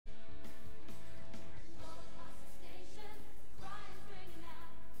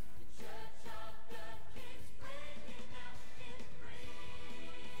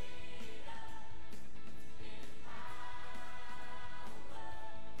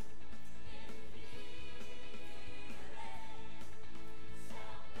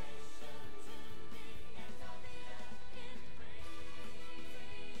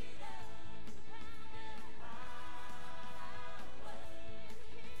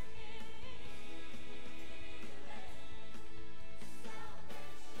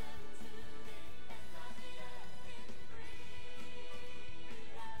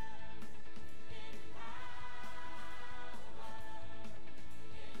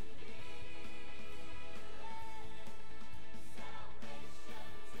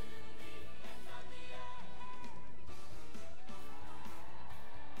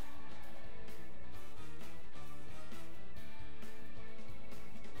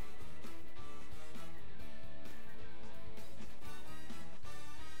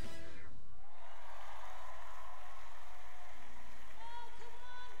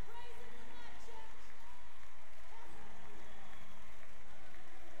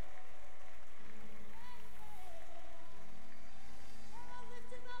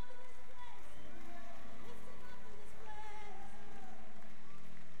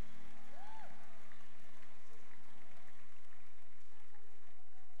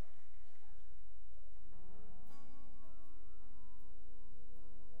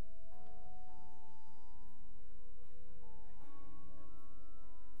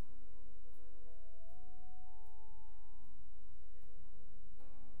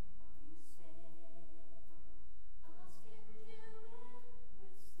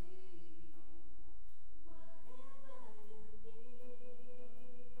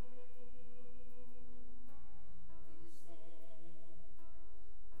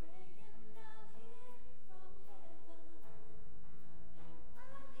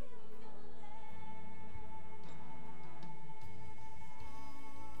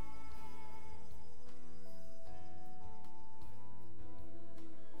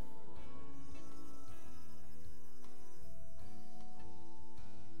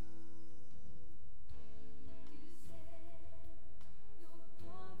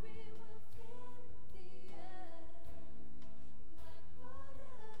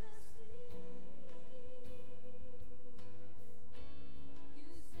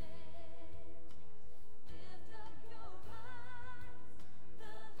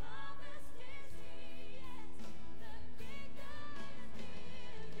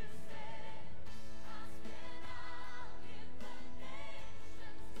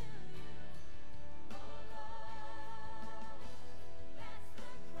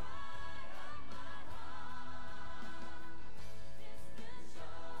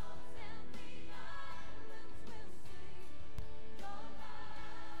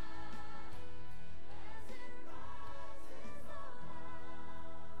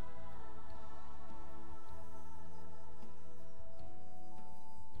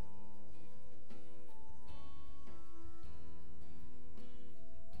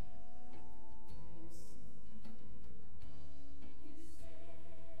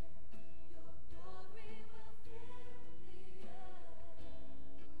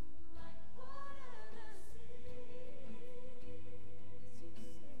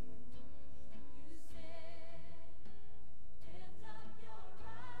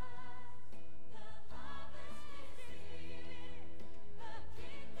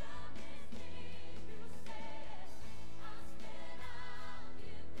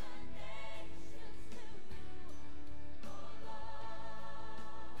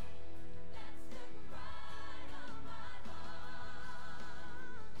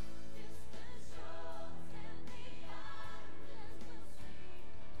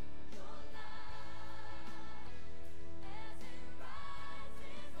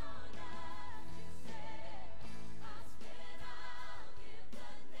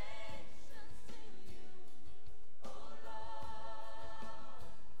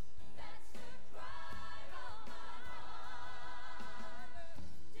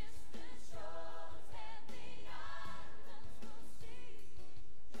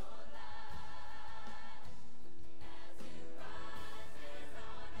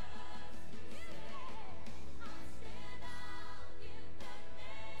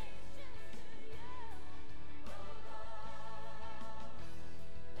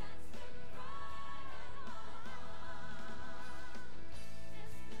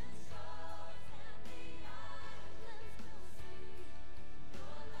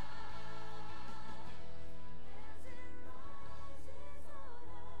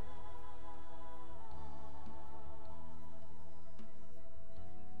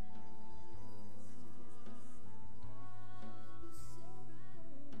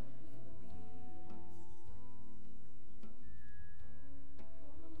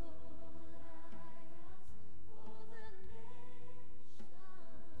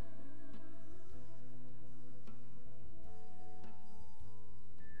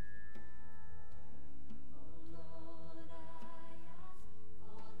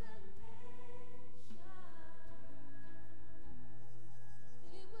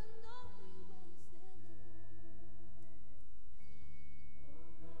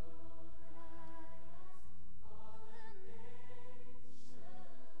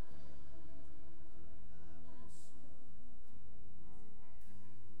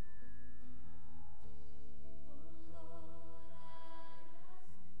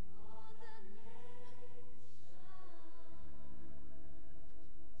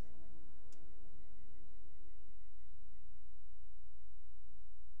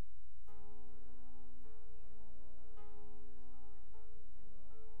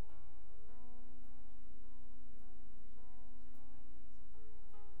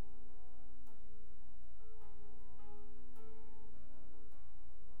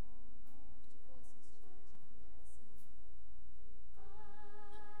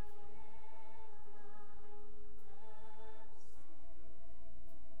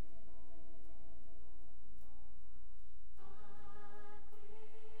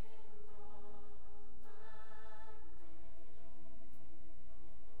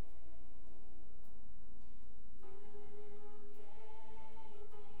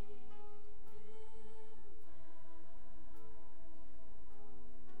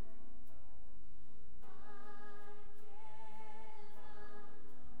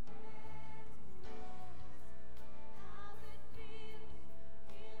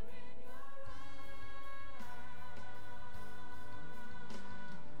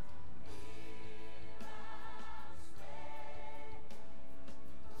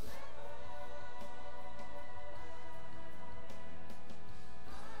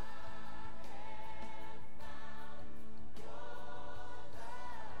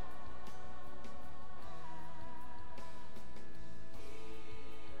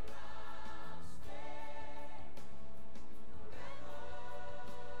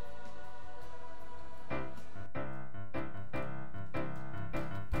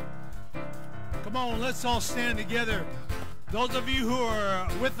Come on, let's all stand together. Those of you who are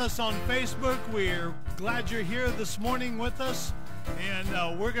with us on Facebook, we're glad you're here this morning with us.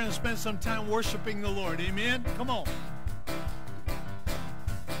 And we're going to spend some time worshiping the Lord. Amen? Come on.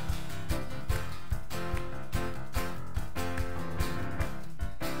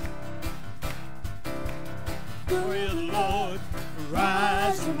 Glory of the Lord,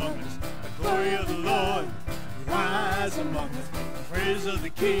 rise among us. The glory of the Lord, rise among us. The praise of the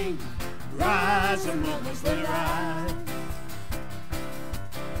King, rise among us. Let it rise.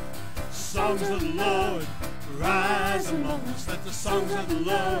 Songs of the Lord, rise among us. Let the songs of the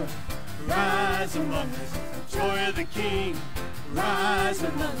Lord rise among us. The joy of the King, rise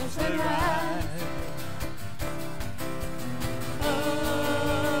among us. Let it rise.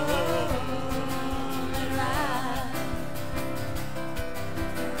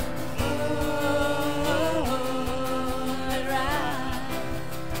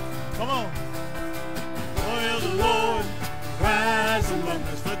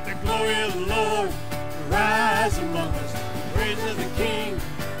 Glory of the Lord, rise among us. The praise of the King,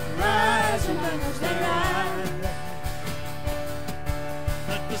 rise among us. Let it rise.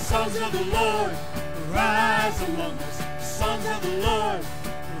 Let the songs of the Lord rise among us. The songs of the Lord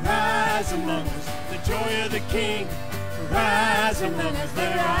rise among us. The joy of the King, rise among us.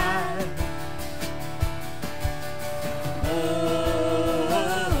 Let it rise.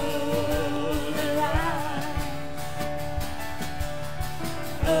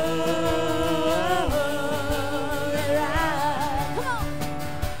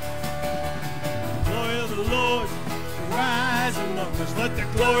 Let the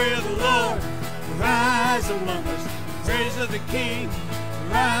glory of the Lord rise among us. The praise of the King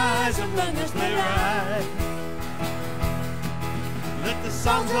rise among us. Let it rise. Let the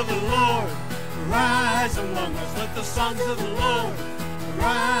songs of the Lord rise among us. Let the songs of the Lord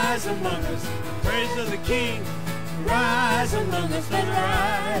rise among us. The praise of the King rise among us. Let it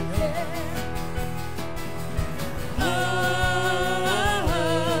rise.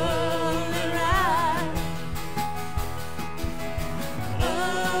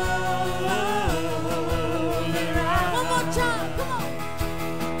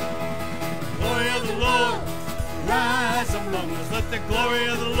 Let the glory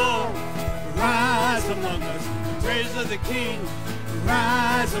of the Lord rise among us. The praise of the King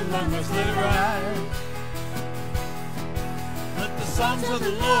rise among us. Let it rise. Let the songs of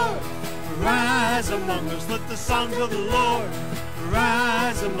the Lord rise among us. Let the songs of the Lord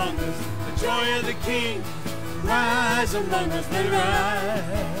rise among us. The joy of the King rise among us. Let it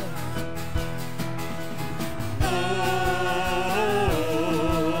rise.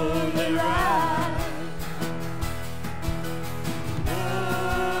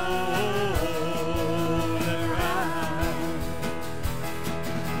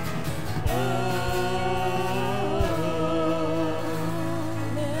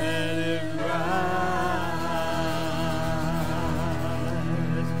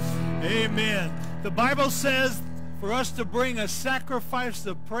 The Bible says for us to bring a sacrifice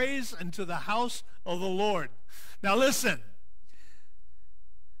of praise into the house of the Lord. Now listen,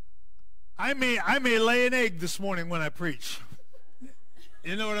 I may lay an egg this morning when I preach.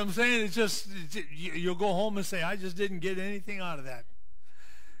 You know what I'm saying? It's just, you'll go home and say, I just didn't get anything out of that.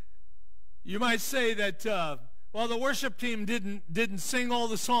 You might say that, well, the worship team didn't sing all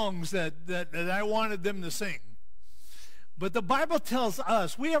the songs that I wanted them to sing. But the Bible tells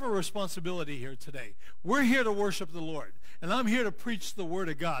us we have a responsibility here today. We're here to worship the Lord. And I'm here to preach the Word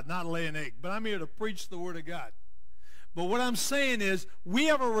of God, not lay an egg, but I'm here to preach the Word of God. But what I'm saying is we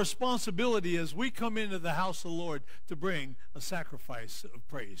have a responsibility as we come into the house of the Lord to bring a sacrifice of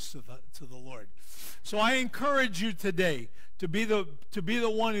praise to the Lord. So I encourage you today to be the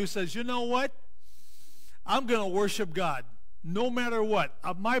one who says, you know what? I'm going to worship God no matter what.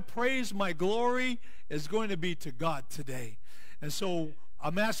 My praise, my glory is going to be to God today. And so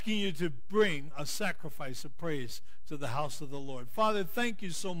I'm asking you to bring a sacrifice of praise to the house of the Lord. Father, thank you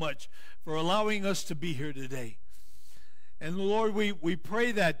so much for allowing us to be here today. And Lord, we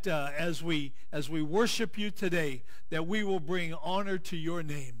pray that as we worship you today, that we will bring honor to your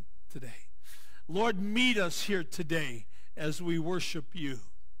name today. Lord, meet us here today as we worship you.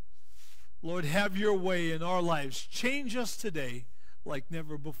 Lord, have your way in our lives. Change us today like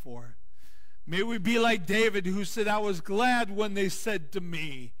never before. May we be like David, who said, I was glad when they said to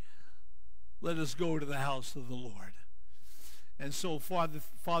me, let us go to the house of the Lord. And so,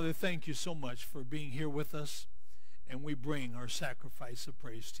 Father, thank you so much for being here with us. And we bring our sacrifice of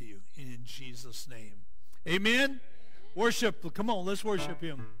praise to you in Jesus' name. Amen? Worship. Come on, let's worship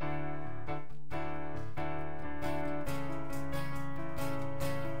him.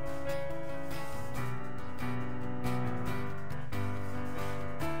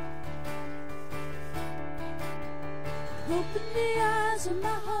 of my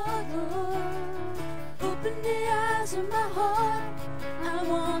heart, Lord. Open the eyes of my heart. I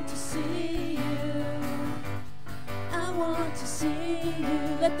want to see you. I want to see you.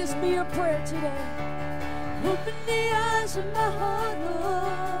 Let this be your prayer today. Open the eyes of my heart,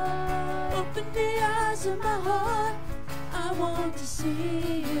 Lord. Open the eyes of my heart. I want to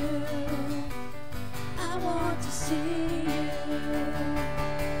see you. I want to see you.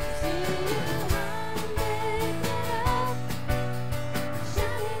 See you high and lifted up,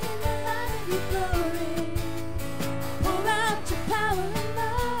 shining in the light of your glory. Pour out your power and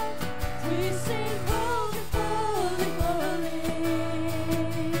love. We sing holy, holy, holy.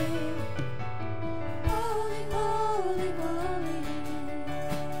 Holy, holy, holy.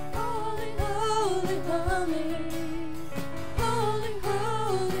 Holy, holy, holy. Holy,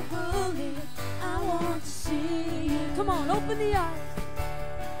 holy, holy. I want to see you. Come on, open the eyes.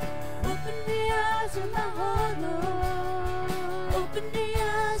 Open the eyes of my heart, Lord. Open the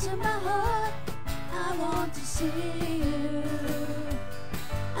eyes of my heart. I want to see you.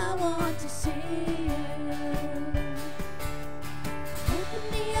 I want to see you. Open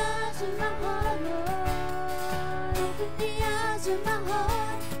the eyes of my heart, Lord. Open the eyes of my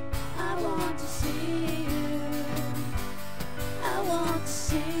heart. I want to see you. I want to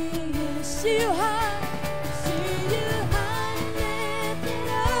see you. See you high. See you high and lifted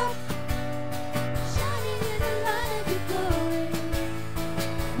up, shining in the light of your glory.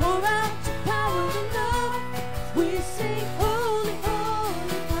 Pour out your power and love. We sing holy,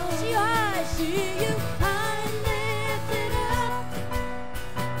 holy, holy. See you high. See you high and lifted up,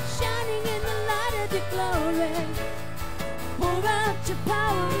 shining in the light of your glory. Pour out your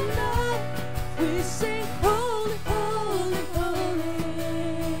power and love. We sing holy, holy, holy.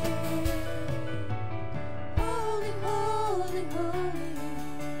 Holy, holy, holy.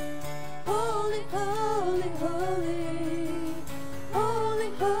 Holy, holy, holy. Holy,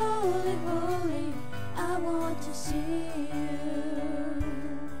 holy, holy. I want to see you.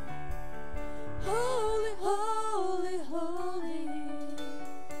 Holy, holy, holy.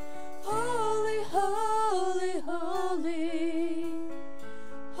 Holy, holy, holy.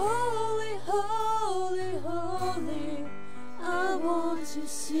 Holy, holy, holy. I want to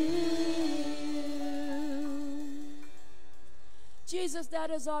see you. Jesus, that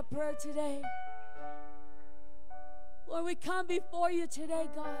is our prayer today. Lord, we come before you today,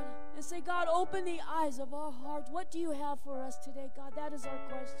 God, and say, God, open the eyes of our heart. What do you have for us today, God? That is our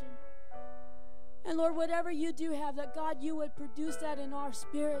question. And Lord, whatever you do have, that God, you would produce that in our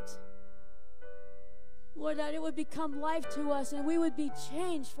spirit. Lord, that it would become life to us and we would be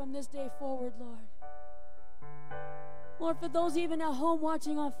changed from this day forward, Lord. Lord, for those even at home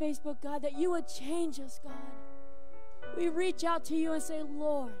watching on Facebook, God, that you would change us, God. We reach out to you and say,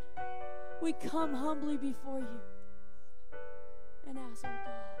 Lord, we come humbly before you and ask, oh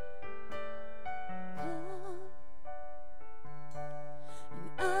God, come. And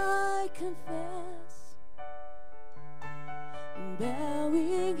I confess,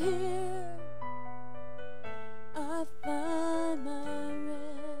 bowing here, I find my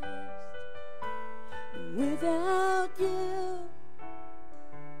rest. Without you,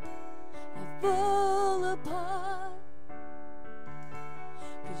 I fall apart.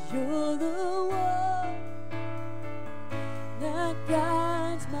 'Cause you're the one that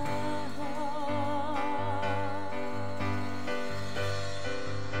guides my heart.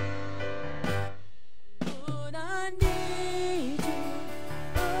 Lord, I need you.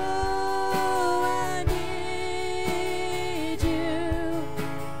 Oh, I need you.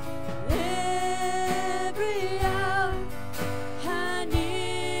 Every hour I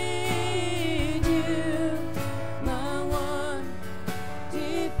need you. My one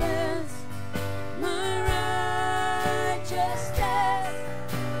defense, my righteousness.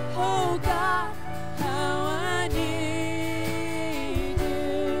 Oh God, how I need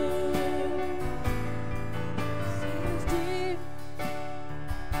you. Sin's deep,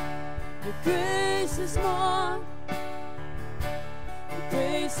 your grace is more. Your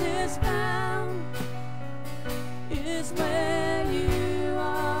grace is found, is where you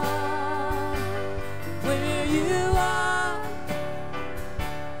are. Where you are,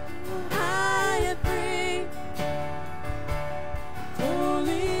 I am free.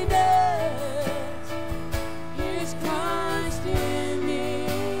 Holiness is Christ in me.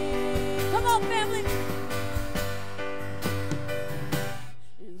 Come on, family.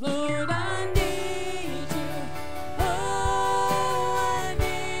 Lord, I need you. Oh, I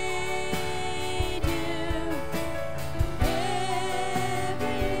need you.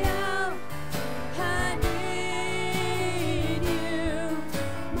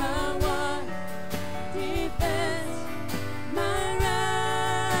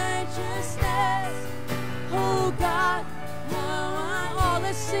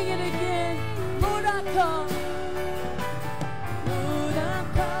 sing it again. Lord, I come. Lord, I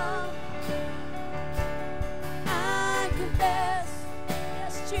come. I confess.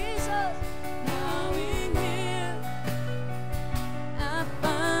 Yes, Jesus. Now in here, I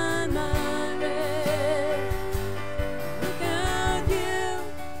find my rest. Without you,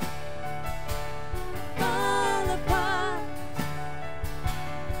 fall apart.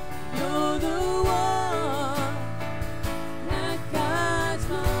 You're the one that guides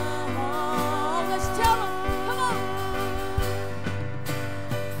my heart. Let's tell them. Come on.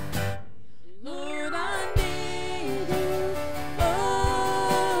 Lord, I need you.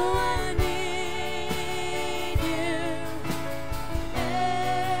 Oh, I need you.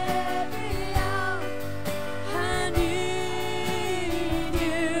 Every hour I need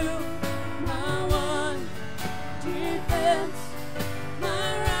you. My one defense, my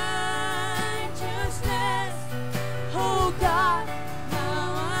righteousness. Oh God, how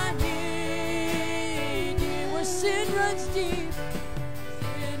I need you. Where sin runs deep,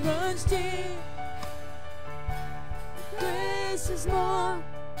 sin runs deep. Grace is more.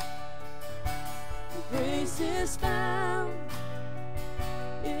 Grace is found.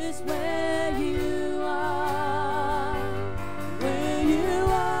 Is where you are. Where you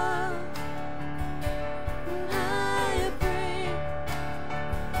are. I am free.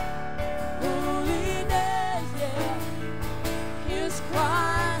 Holiness, yeah, is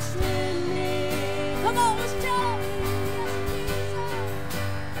Christ in me. Come on, let's tell them.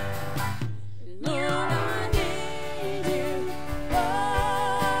 Lord, I need you. Oh,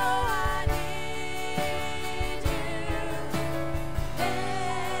 I need you.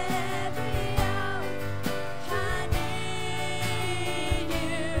 Every hour I need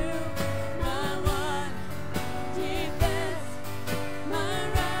you. My one defense, my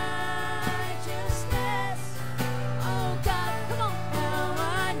righteousness. Oh God, come on. Now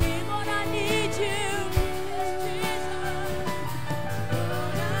I need, Lord, I need you. Yes, Jesus.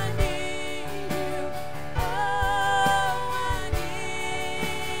 Lord, I need you. Oh, I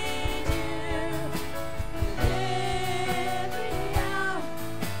need you. Every hour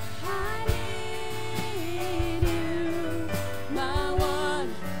I need you. My one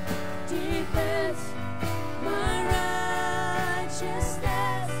defense, my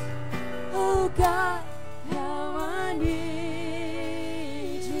righteousness. Oh God, how I need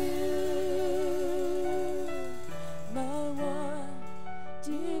you. My one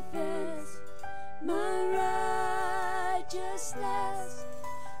defense, my righteousness.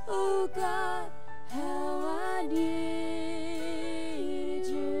 Oh God, how I need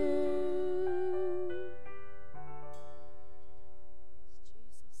you.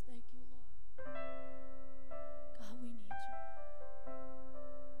 Jesus, thank you, Lord. God, we need you.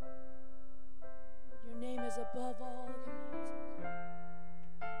 Lord, your name is above all other names.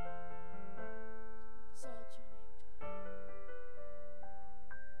 Exalt your name today.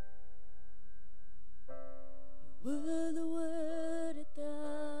 You were the Word at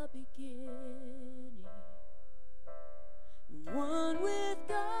the beginning, one with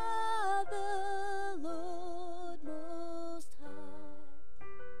God the Lord Most High.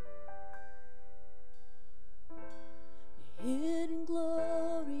 Your hidden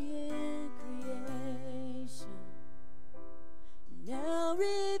glory in creation, now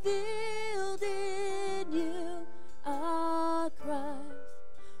revealed in you, our Christ.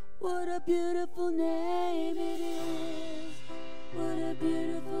 What a beautiful name it is. What a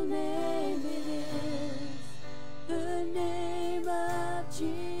beautiful name it is. The name of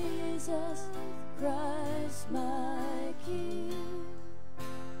Jesus Christ, my King.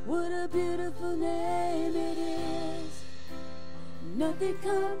 What a beautiful name it is. Nothing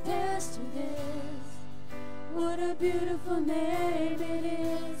compares to this. What a beautiful name it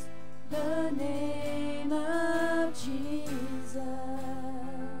is. The name of Jesus.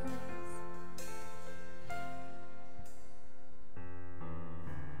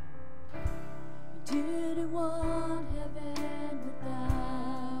 You didn't want heaven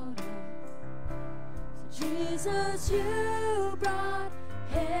without us. So Jesus, you brought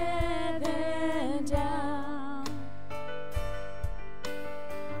heaven down.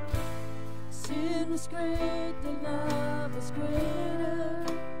 Sin was great, the love was greater.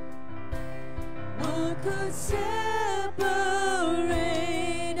 What could separate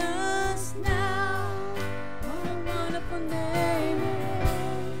us now? What a wonderful name it is.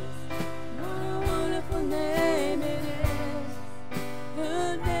 What a wonderful name it is.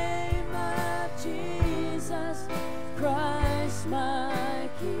 The name of Jesus Christ, my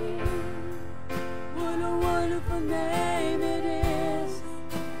King. What a wonderful name it is.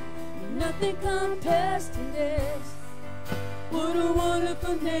 Nothing compares to this. What a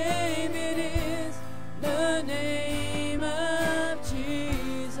wonderful name it is, the name of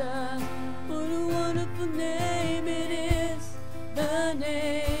Jesus. What a wonderful name it is, the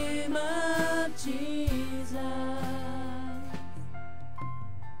name of Jesus.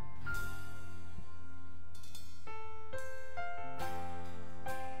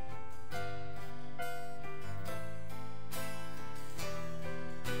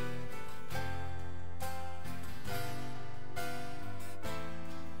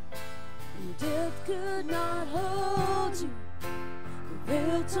 Death could not hold you, the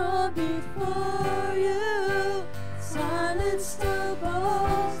veil torn before you, silenced the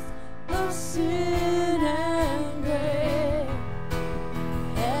boast of sin and grave.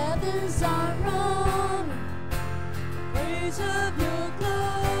 Heavens are roaring, praise of your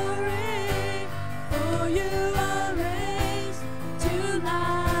glory, for you are raised to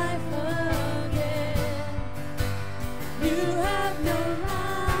life again. You have no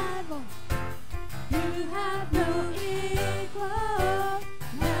rival, you have no equal,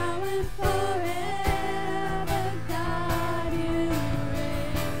 now and forever, God, you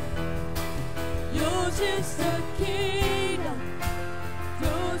reign. Yours is the kingdom,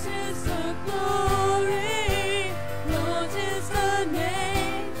 yours is the glory, yours is the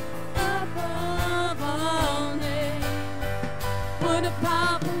name above all names. What a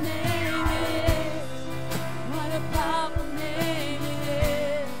powerful name it is, what a powerful name it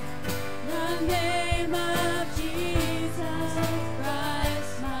is, the name of Jesus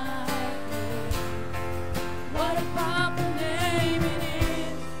Christ my King. What a powerful name it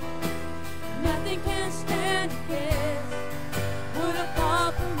is, nothing can stand against. What a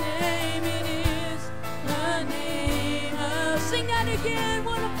powerful name it is, the name of, sing that again,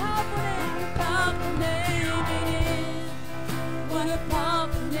 what a powerful name it is, what a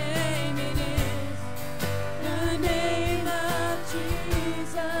powerful name it is, the name of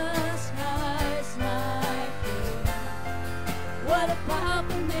Jesus Christ my King. What a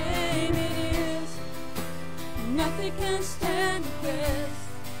powerful name it is, nothing can stand against.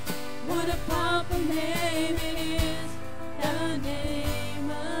 What a powerful name it is, the name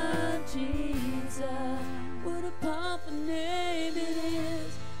of Jesus. What a powerful name it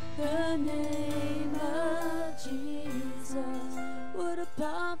is, the name of Jesus. What a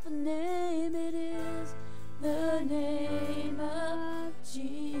powerful name it is, the name of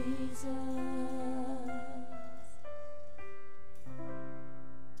Jesus.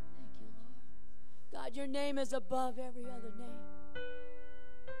 Thank you, Lord. God, your name is above every other name.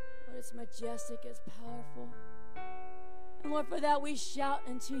 Lord, it's majestic, it's powerful. And Lord, for that we shout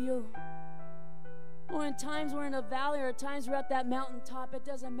unto you. Lord, in times we're in a valley or at times we're at that mountaintop, it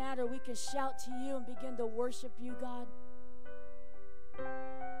doesn't matter. We can shout to you and begin to worship you, God.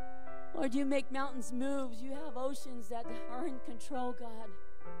 Lord, you make mountains move. You have oceans that are in control, God.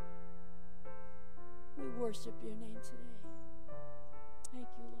 We worship your name today. Thank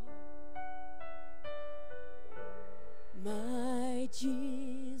you, Lord. My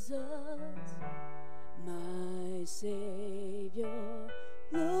Jesus, my Savior,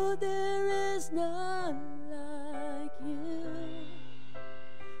 Lord, there is none like you.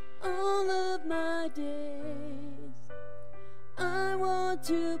 All of my days I want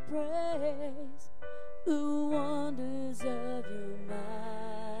to praise the wonders of your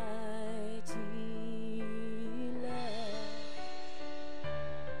mighty love.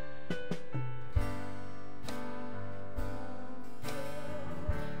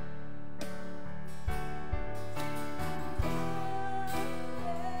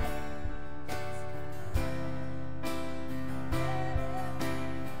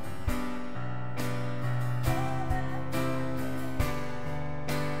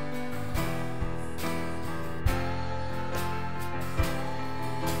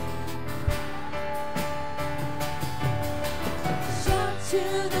 To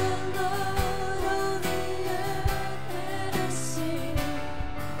the Lord, all the earth, let us sing.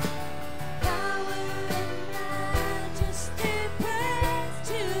 Power and majesty, praise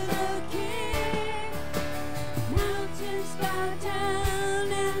to the King. Mountains bow down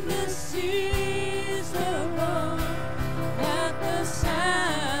and the seas roar at the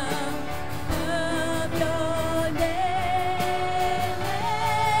sound of your name.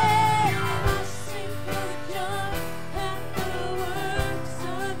 I sing for joy at the works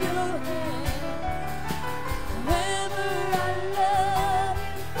of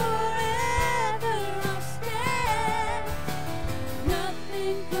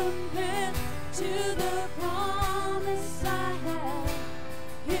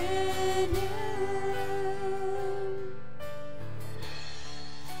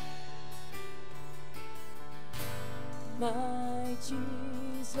my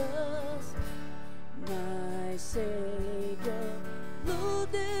Jesus, my Savior.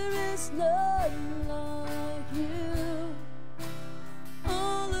 Lord, there is none like you.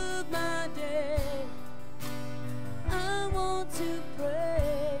 All of my day, I want to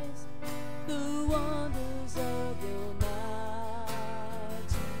praise the wonders of your mighty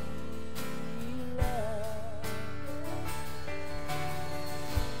love.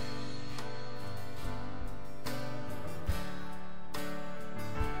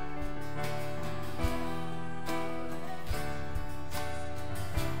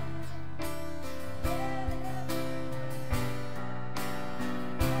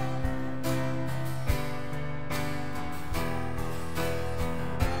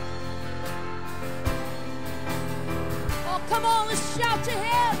 Come on, let's shout to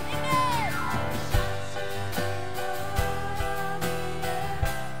him. Amen.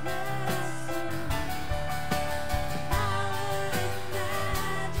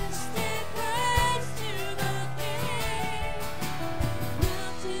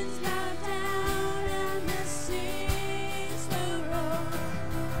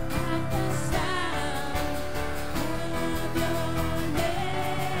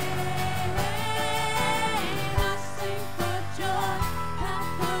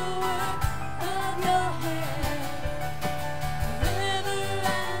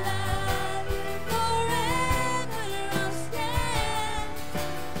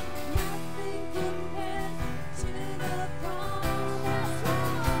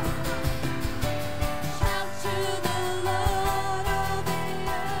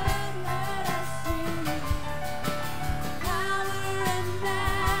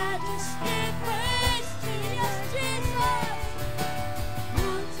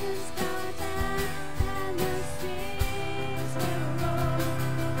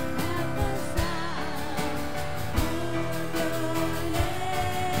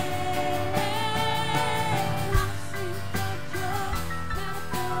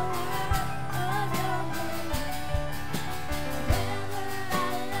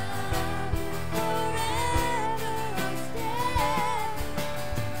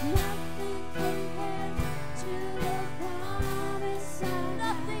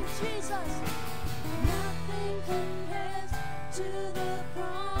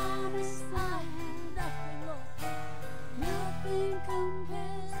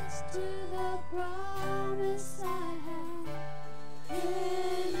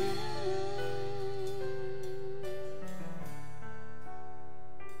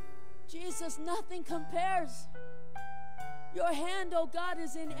 Jesus, nothing compares. Your hand, oh God,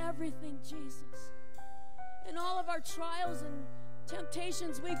 is in everything, Jesus. In all of our trials and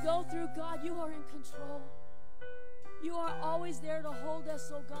temptations we go through, God, you are in control. You are always there to hold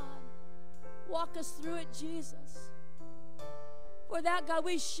us, oh God. Walk us through it, Jesus. For that, God,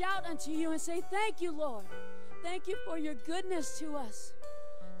 we shout unto you and say, thank you, Lord. Thank you for your goodness to us.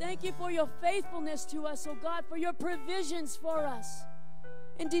 Thank you for your faithfulness to us, oh God, for your provisions for us.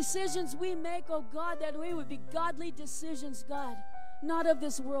 And decisions we make, oh God, that we would be godly decisions, God, not of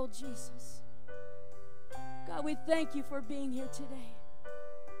this world, Jesus. God, we thank you for being here today.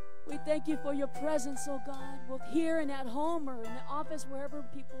 We thank you for your presence, oh God, both here and at home or in the office, wherever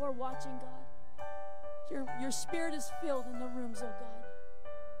people are watching, God. Your spirit is filled in the rooms, oh God.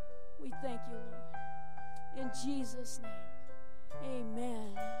 We thank you, Lord. In Jesus' name,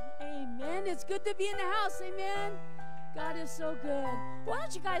 amen. Amen. It's good to be in the house, amen. God is so good. Why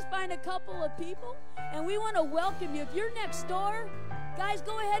don't you guys find a couple of people, and we want to welcome you. If you're next door, guys,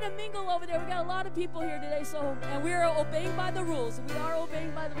 go ahead and mingle over there. We got a lot of people here today, and we are obeying by the rules. We are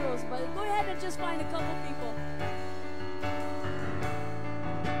obeying by the rules, but go ahead and just find a couple people.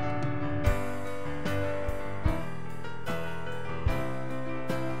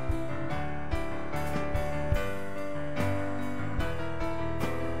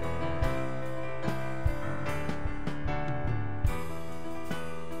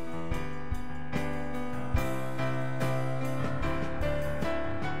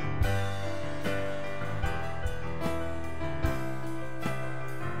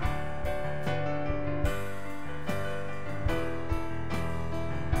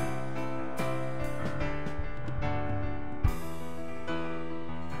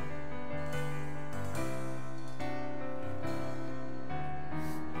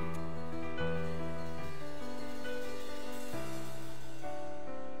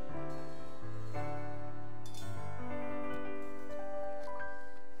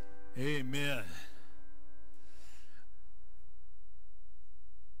 Amen.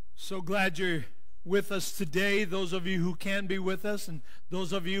 So glad you're with us today, those of you who can be with us, and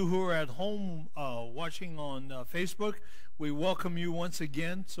those of you who are at home watching on Facebook, we welcome you once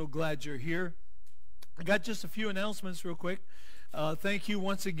again. So glad you're here. I got just a few announcements real quick. Thank you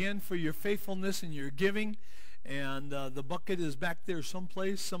once again for your faithfulness and your giving. And the bucket is back there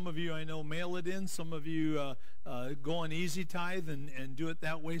someplace. Some of you I know mail it in. Some of you go on Easy Tithe and do it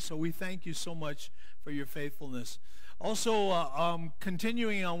that way. So we thank you so much for your faithfulness. Also,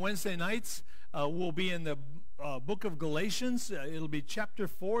 continuing on Wednesday nights, we'll be in the book of Galatians. It'll be chapter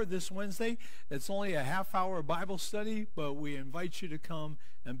 4 this Wednesday. It's only a half-hour Bible study, but we invite you to come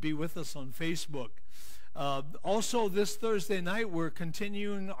and be with us on Facebook. Also, this Thursday night, we're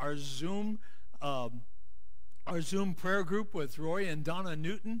continuing our Zoom prayer group with Roy and Donna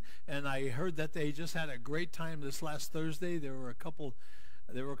Newton, and I heard that they just had a great time this last Thursday. There were a couple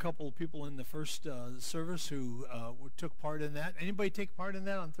of people in the first service who took part in that. Anybody take part in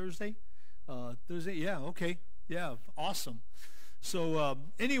that on Thursday? Thursday, yeah, okay, yeah, awesome. So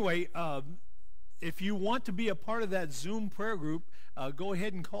anyway, if you want to be a part of that Zoom prayer group, go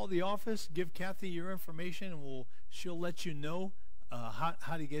ahead and call the office. Give Kathy your information, and she'll let you know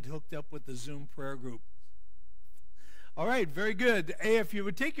how to get hooked up with the Zoom prayer group. All right, very good. Hey, if you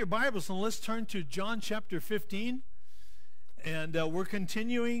would take your Bibles and let's turn to John chapter 15. And we're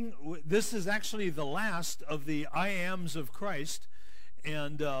continuing. This is actually the last of the I ams of Christ.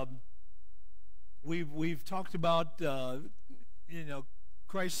 And we've talked about,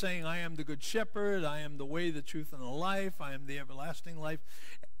 Christ saying, I am the good shepherd. I am the way, the truth, and the life. I am the everlasting life.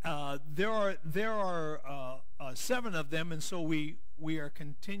 There are 7 of them, and so we are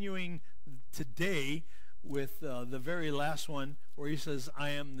continuing today with the very last one where he says, I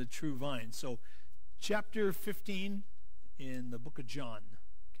am the true vine. So chapter 15 in the book of John.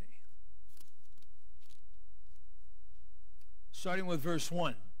 Okay. Starting with verse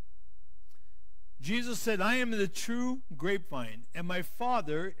 1. Jesus said, I am the true grapevine, and my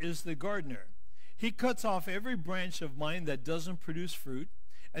Father is the gardener. He cuts off every branch of mine that doesn't produce fruit,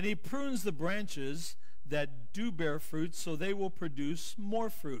 and he prunes the branches that do bear fruit so they will produce more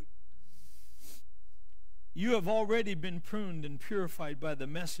fruit. You have already been pruned and purified by the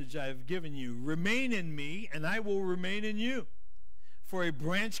message I have given you. Remain in me, and I will remain in you. For a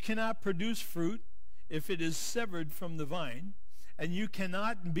branch cannot produce fruit if it is severed from the vine, and you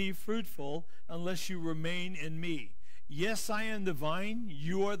cannot be fruitful unless you remain in me. Yes, I am the vine,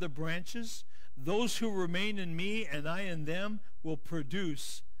 you are the branches. Those who remain in me and I in them will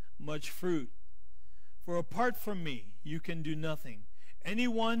produce much fruit. For apart from me, you can do nothing.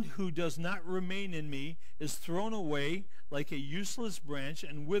 Anyone who does not remain in me is thrown away like a useless branch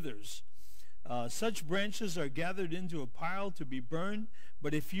and withers. Such branches are gathered into a pile to be burned.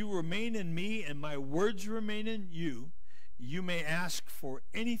 But if you remain in me and my words remain in you, you may ask for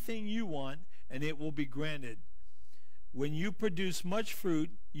anything you want, and it will be granted. When you produce much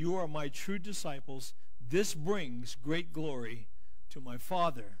fruit, you are my true disciples. This brings great glory to my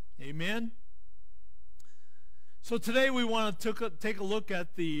Father. Amen? So today we want to take a look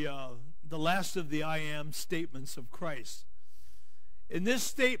at the last of the I am statements of Christ. In this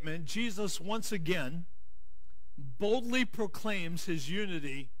statement, Jesus once again boldly proclaims his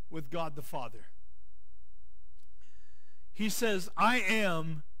unity with God the Father. He says, I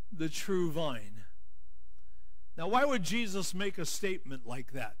am the true vine. Now, why would Jesus make a statement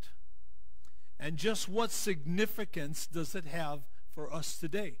like that? And just what significance does it have for us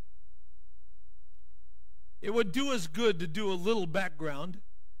today? It would do us good to do a little background.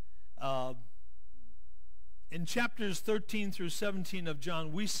 In chapters 13 through 17 of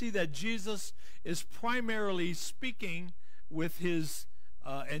John, we see that Jesus is primarily speaking with his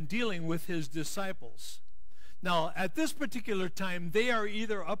and dealing with his disciples. Now, at this particular time, they are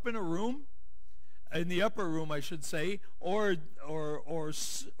either up in a room, in the upper room, I should say, or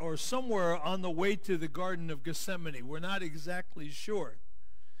somewhere on the way to the Garden of Gethsemane. We're not exactly sure.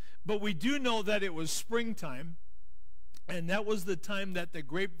 But we do know that it was springtime, and that was the time that the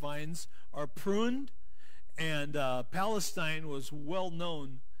grapevines are pruned, and Palestine was well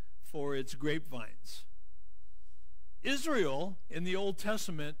known for its grapevines. Israel in the Old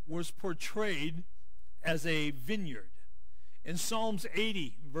Testament was portrayed as a vineyard. In Psalms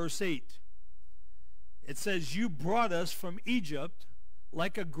 80, verse 8, it says, you brought us from Egypt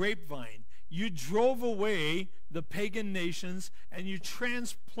like a grapevine. You drove away the pagan nations, and you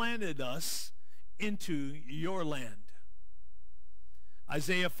transplanted us into your land.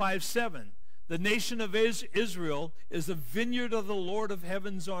 Isaiah 5:7, the nation of Israel is the vineyard of the Lord of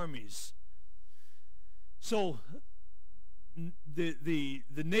heaven's armies. So the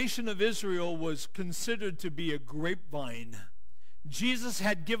nation of Israel was considered to be a grapevine Jesus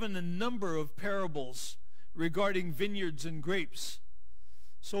had given a number of parables regarding vineyards and grapes.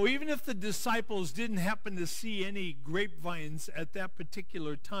 So even if the disciples didn't happen to see any grapevines at that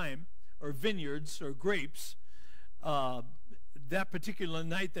particular time, or vineyards or grapes, that particular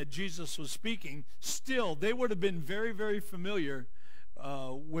night that Jesus was speaking, still they would have been very, very familiar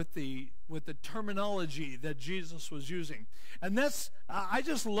with the terminology that Jesus was using. And I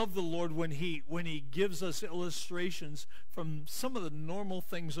just love the Lord when he gives us illustrations from some of the normal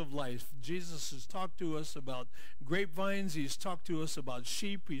things of life. Jesus has talked to us about grapevines. He's talked to us about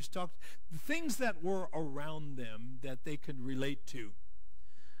sheep. He's talked things that were around them that they could relate to.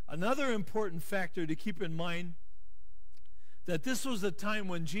 Another important factor to keep in mind, that this was the time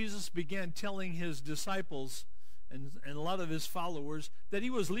when Jesus began telling his disciples and a lot of his followers that he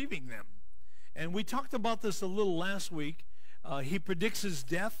was leaving them. And we talked about this a little last week. He predicts his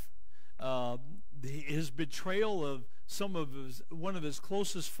death, his betrayal of one of his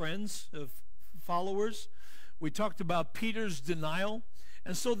closest friends, followers. We talked about Peter's denial.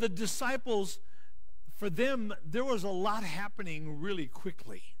 And so the disciples, for them, there was a lot happening really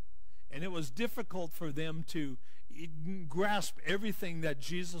quickly. And it was difficult for them to grasp everything that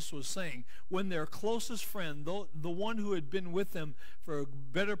Jesus was saying when their closest friend, the one who had been with them for a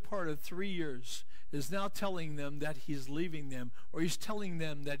better part of 3 years, is now telling them that he's leaving them, or he's telling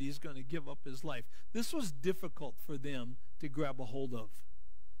them that he's going to give up his life. This was difficult for them to grab a hold of.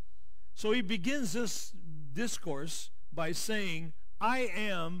 So he begins this discourse by saying, I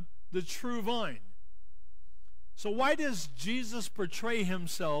am the true vine. So why does Jesus portray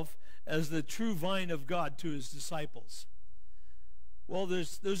himself as the true vine of God to his disciples? Well,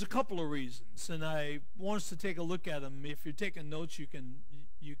 there's a couple of reasons, and I want us to take a look at them. If you're taking notes, you can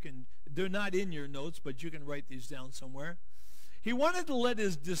they're not in your notes, but you can write these down somewhere. He wanted to let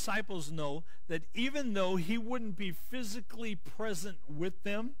his disciples know that even though he wouldn't be physically present with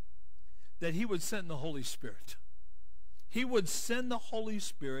them, that he would send the Holy Spirit. He would send the Holy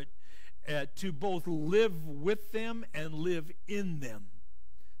Spirit to both live with them and live in them.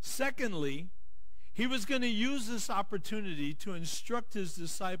 Secondly, he was going to use this opportunity to instruct his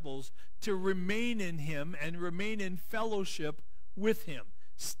disciples to remain in him and remain in fellowship with him.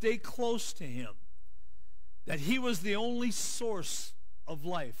 Stay close to him. That he was the only source of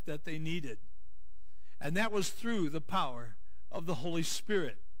life that they needed. And that was through the power of the Holy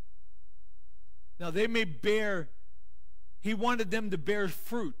Spirit. Now they may bear, he wanted them to bear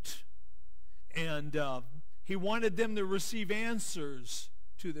fruit. And he wanted them to receive answers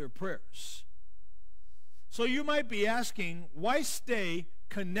to their prayers. So you might be asking, why stay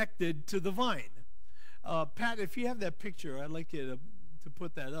connected to the vine? Pat, if you have that picture, I'd like you to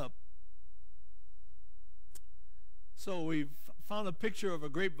put that up. So we've found a picture of a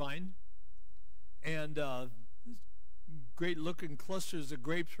grapevine, and great looking clusters of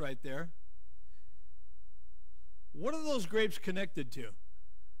grapes right there. What are those grapes connected to?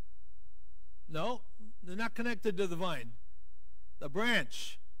 No, they're not connected to the vine. The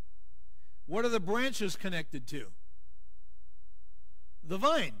branch. What are the branches connected to? The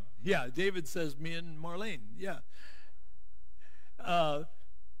vine. Yeah, David says me and Marlene. Yeah.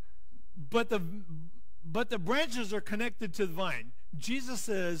 But the branches are connected to the vine. Jesus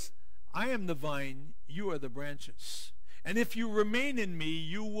says, I am the vine, you are the branches. And if you remain in me,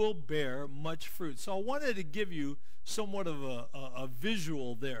 you will bear much fruit. So I wanted to give you somewhat of a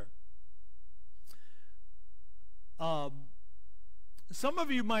visual there. Some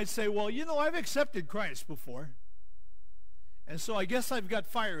of you might say, well, you know, I've accepted Christ before, and so I guess I've got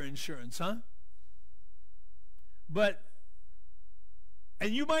fire insurance, huh?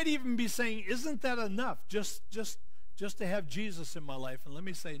 And you might even be saying, isn't that enough just to have Jesus in my life? And let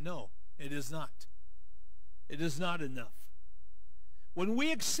me say, no, it is not. It is not enough. When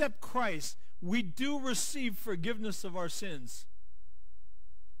we accept Christ, we do receive forgiveness of our sins.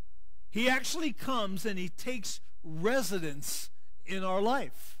 He actually comes and he takes residence in our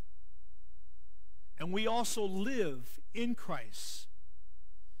life. And we also live in Christ.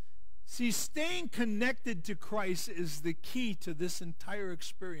 See, staying connected to Christ is the key to this entire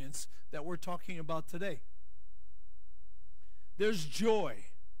experience that we're talking about today. There's joy,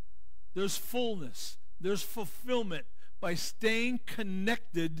 there's fullness, there's fulfillment by staying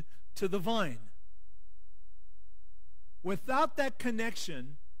connected to the vine. Without that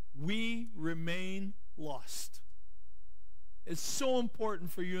connection, we remain lost. It's so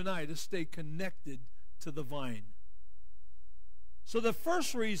important for you and I to stay connected to the vine. So the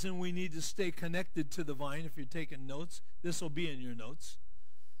first reason we need to stay connected to the vine, if you're taking notes, this will be in your notes.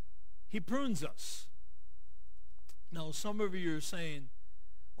 He prunes us. Now, some of you are saying,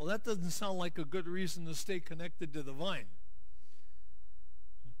 well, that doesn't sound like a good reason to stay connected to the vine.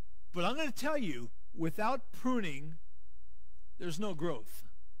 But I'm going to tell you, without pruning, there's no growth.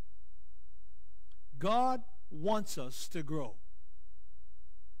 God wants us to grow.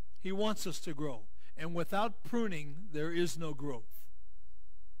 He wants us to grow. And without pruning, there is no growth.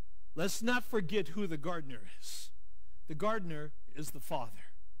 Let's not forget who the gardener is. The gardener is the Father.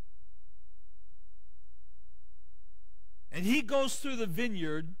 And he goes through the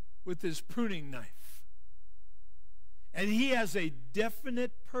vineyard with his pruning knife. And he has a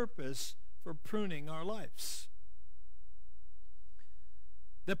definite purpose for pruning our lives.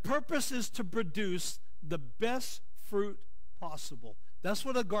 The purpose is to produce the best fruit possible. That's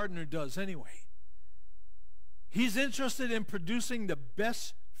what a gardener does anyway. He's interested in producing the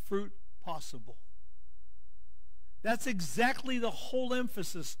best fruit possible. That's exactly the whole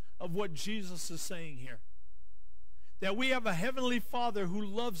emphasis of what Jesus is saying here. That we have a heavenly Father who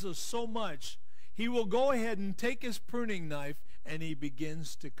loves us so much, he will go ahead and take his pruning knife and he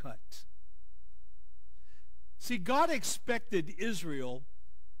begins to cut. See, God expected Israel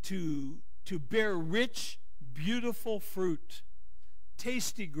to bear rich, beautiful fruit,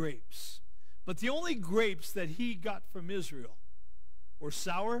 tasty grapes. But the only grapes that he got from Israel were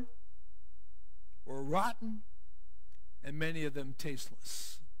sour, or rotten, and many of them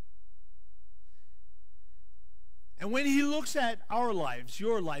tasteless. And when he looks at our lives,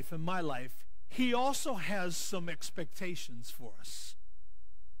 your life and my life, he also has some expectations for us.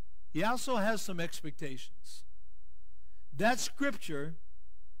 He also has some expectations. That scripture,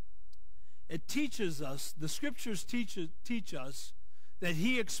 it teaches us, the scriptures teach us that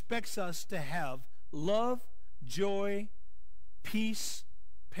he expects us to have love, joy, peace,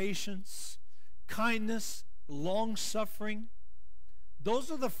 patience, kindness, long-suffering.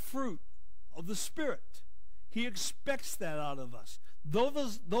 Those are the fruit of the Spirit. He expects that out of us.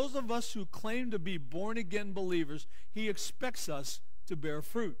 Those of us who claim to be born-again believers, he expects us to bear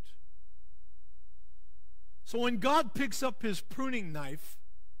fruit. So when God picks up his pruning knife,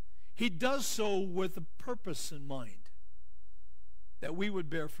 he does so with a purpose in mind, that we would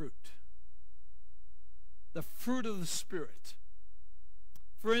bear fruit. The fruit of the Spirit.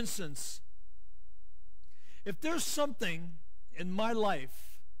 For instance, if there's something in my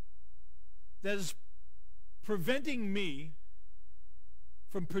life that is preventing me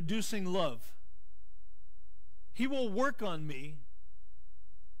from producing love, he will work on me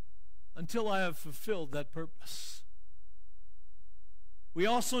until I have fulfilled that purpose. We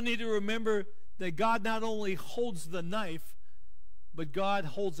also need to remember that God not only holds the knife, but God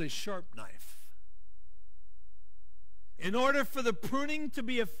holds a sharp knife. In order for the pruning to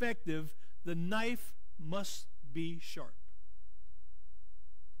be effective, the knife must be sharp.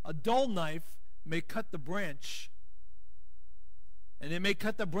 A dull knife may cut the branch, and it may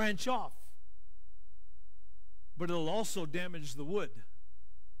cut the branch off, but it'll also damage the wood.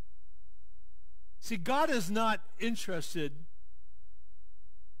 See, God is not interested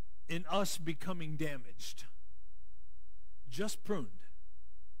in us becoming damaged, just pruned.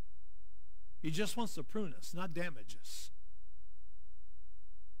 He just wants to prune us, not damage us.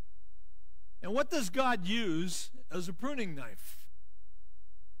 And what does God use as a pruning knife?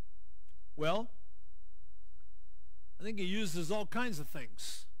 Well, I think he uses all kinds of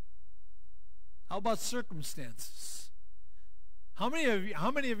things. How about circumstances? How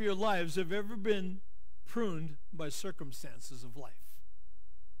many of your lives have ever been pruned by circumstances of life?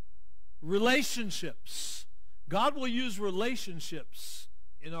 Relationships. God will use relationships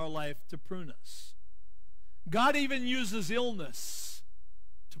in our life to prune us. God even uses illness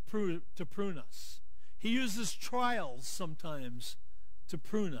to prune us. He uses trials sometimes to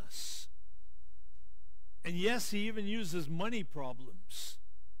prune us. And yes, he even uses money problems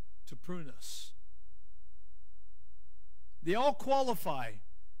to prune us. They all qualify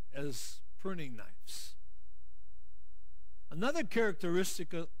as pruning knives. Another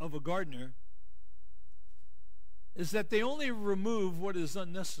characteristic of a gardener is that they only remove what is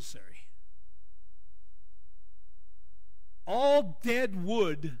unnecessary. All dead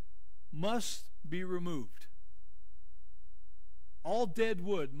wood must be removed. All dead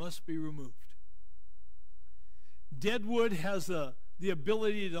wood must be removed. Dead wood has the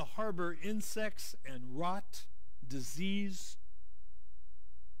ability to harbor insects and rot, disease.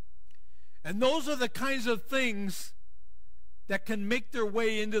 And those are the kinds of things that can make their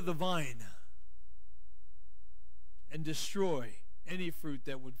way into the vine and destroy any fruit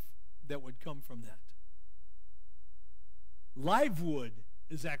that would come from that. Live wood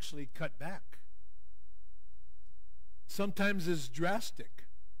is actually cut back. Sometimes it's drastic.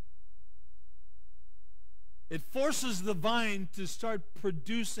 It forces the vine to start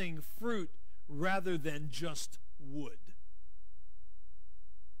producing fruit rather than just wood.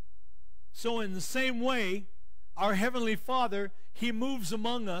 So in the same way, our Heavenly Father, He moves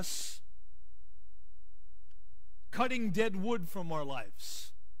among us, cutting dead wood from our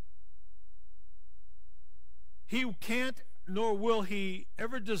lives. He can't, nor will He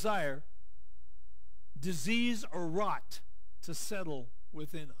ever desire disease or rot to settle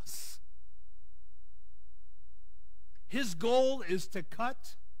within us. His goal is to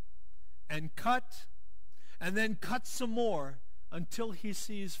cut and then cut some more until He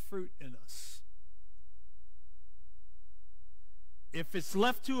sees fruit in us. If it's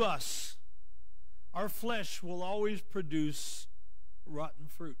left to us, our flesh will always produce rotten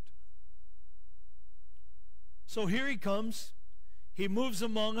fruit. So here He comes. He moves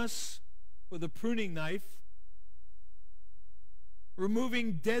among us with a pruning knife,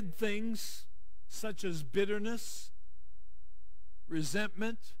 removing dead things such as bitterness,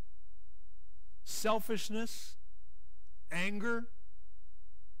 resentment, selfishness, anger,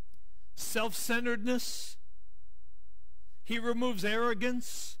 self-centeredness. He removes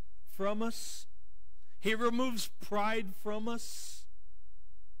arrogance from us. He removes pride from us.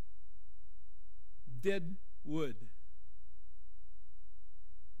 Dead wood.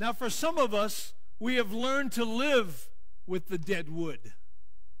 Now, for some of us, we have learned to live with the dead wood.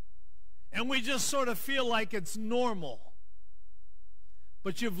 And we just sort of feel like it's normal.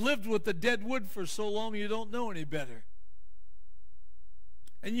 But you've lived with the dead wood for so long you don't know any better.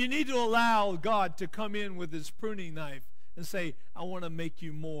 And you need to allow God to come in with His pruning knife and say, I want to make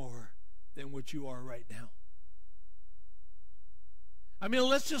you more than what you are right now. I mean,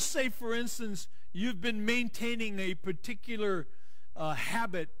 let's just say, for instance, you've been maintaining a particular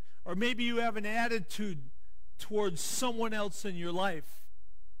habit, or maybe you have an attitude towards someone else in your life,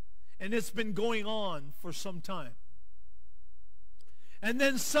 and it's been going on for some time. And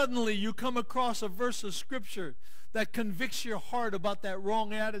then suddenly you come across a verse of Scripture that convicts your heart about that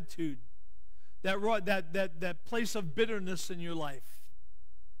wrong attitude, that place of bitterness in your life.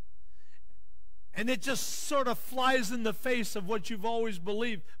 And it just sort of flies in the face of what you've always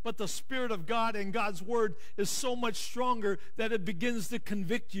believed. But the Spirit of God and God's Word is so much stronger that it begins to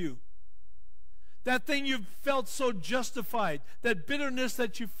convict you. That thing you felt so justified, that bitterness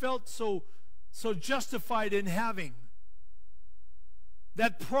that you felt so justified in having,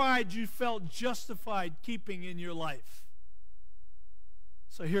 that pride you felt justified keeping in your life.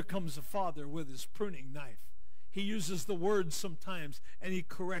 So here comes the Father with His pruning knife. He uses the word sometimes, and He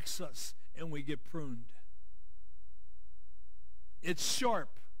corrects us, and we get pruned. It's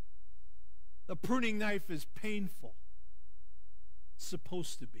sharp. The pruning knife is painful. It's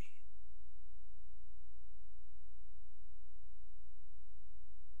supposed to be.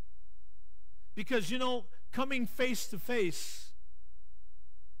 Because, you know, coming face to face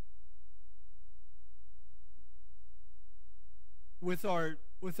with our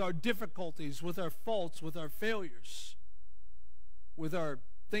difficulties, with our faults, with our failures, with our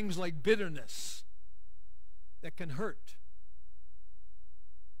things like bitterness that can hurt.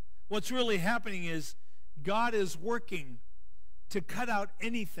 What's really happening is God is working to cut out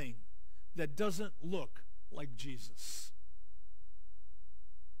anything that doesn't look like Jesus.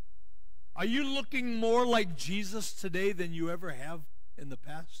 Are you looking more like Jesus today than you ever have in the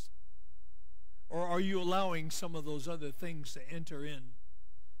past? Or are you allowing some of those other things to enter in?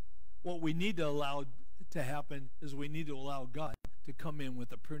 What we need to allow to happen is we need to allow God to come in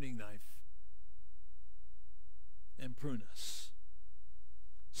with a pruning knife and prune us.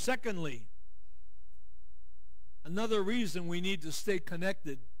 Secondly, another reason we need to stay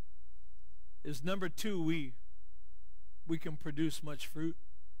connected is, number two, we can produce much fruit.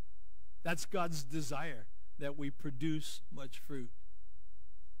 That's God's desire, that we produce much fruit.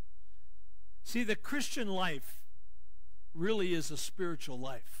 See, the Christian life really is a spiritual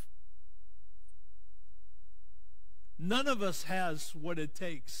life. None of us has what it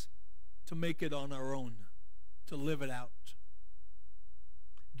takes to make it on our own, to live it out.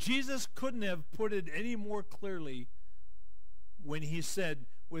 Jesus couldn't have put it any more clearly when He said,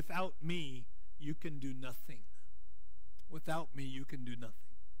 without me, you can do nothing. Without me, you can do nothing.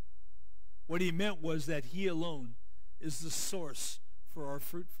 What He meant was that He alone is the source for our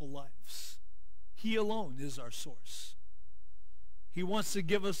fruitful lives. He alone is our source. He wants to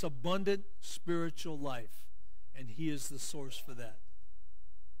give us abundant spiritual life, and He is the source for that.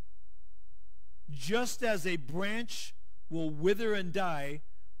 Just as a branch will wither and die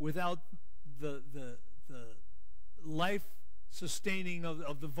without the life sustaining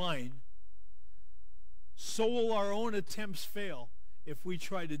of the vine, so will our own attempts fail if we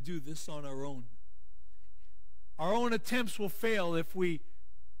try to do this on our own. Our own attempts will fail if we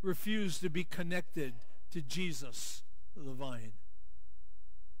refuse to be connected to Jesus, the vine.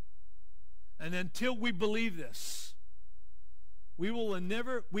 And until we believe this, we will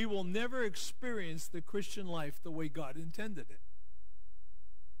never experience the Christian life the way God intended it.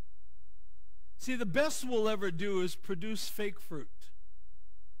 See, the best we'll ever do is produce fake fruit.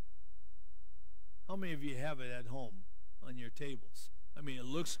 How many of you have it at home on your tables? I mean, it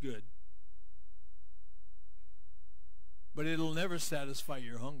looks good, but it'll never satisfy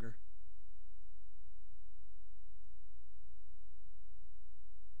your hunger.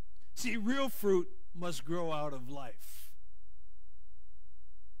 See, real fruit must grow out of life.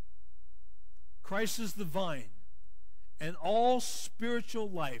 Christ is the vine, and all spiritual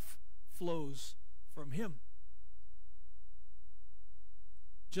life flows from him.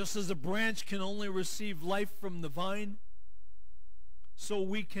 Just as a branch can only receive life from the vine, so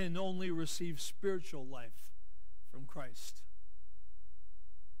we can only receive spiritual life from Christ.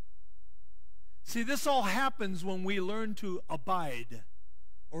 See, this all happens when we learn to abide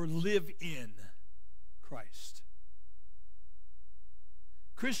or live in Christ.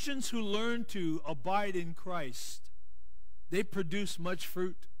 Christians who learn to abide in Christ, they produce much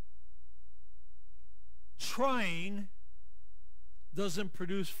fruit. Trying doesn't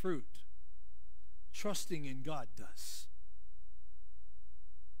produce fruit. Trusting in God does.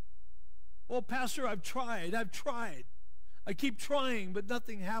 Well, Pastor, I've tried. I keep trying, but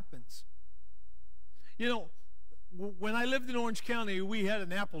nothing happens. You know, when I lived in Orange County, we had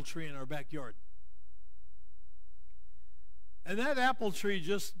an apple tree in our backyard. And that apple tree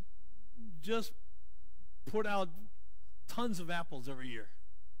just put out tons of apples every year.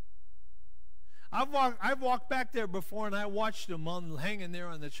 I've walked back there before, and I watched them hanging there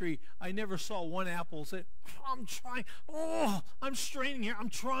on the tree. I never saw one apple say, oh, I'm trying. Oh, I'm straining here. I'm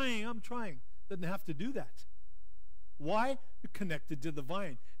trying. Doesn't have to do that. Why? It connected to the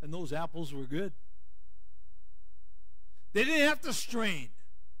vine, and those apples were good. They didn't have to strain.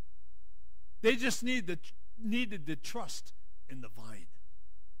 They just needed the trust in the vine.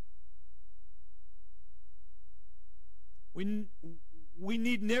 We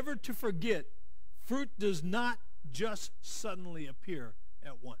need never to forget, fruit does not just suddenly appear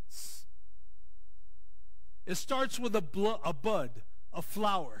at once. It starts with a bud, a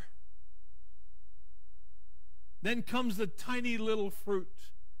flower. Then comes the tiny little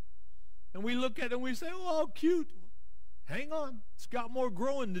fruit. And we look at it and we say, oh, how cute. Hang on. It's got more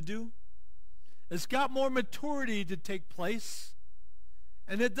growing to do. It's got more maturity to take place.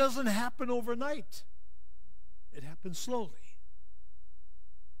 And it doesn't happen overnight. It happens slowly.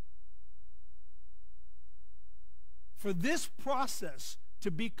 For this process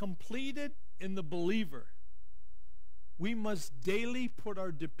to be completed in the believer, we must daily put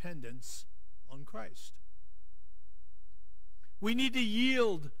our dependence on Christ. We need to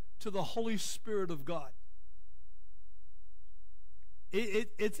yield to the Holy Spirit of God.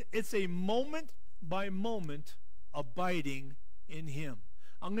 It's a moment-by-moment abiding in him.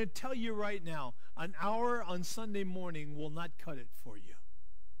 I'm going to tell you right now, an hour on Sunday morning will not cut it for you.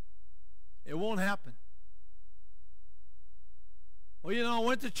 It won't happen. Well, you know, I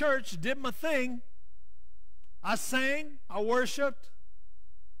went to church, did my thing. I sang, I worshiped.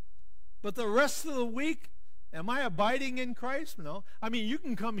 But the rest of the week, am I abiding in Christ? No. I mean, you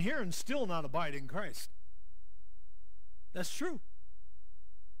can come here and still not abide in Christ. That's true.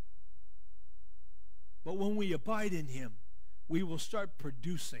 But when we abide in him, we will start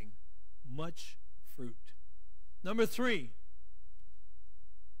producing much fruit. Number 3,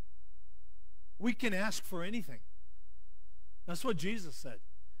 we can ask for anything. That's what Jesus said.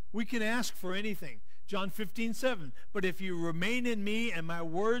 We can ask for anything. John 15:7. But if you remain in me and my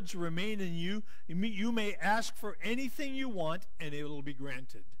words remain in you, you may ask for anything you want and it will be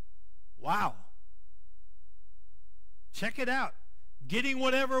granted. Wow. Check it out. Getting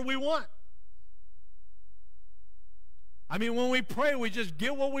whatever we want. I mean, when we pray, we just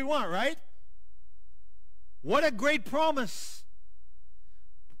get what we want, right? What a great promise.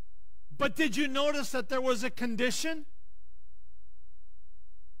 But did you notice that there was a condition?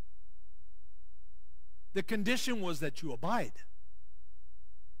 The condition was that you abide.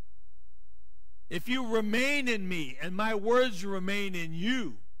 If you remain in me and my words remain in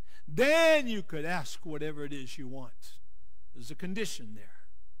you, then you could ask whatever it is you want. There's a condition there.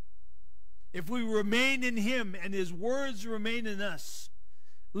 If we remain in him and his words remain in us,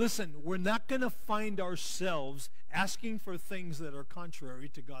 listen, we're not going to find ourselves asking for things that are contrary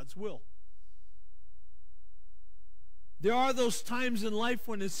to God's will. There are those times in life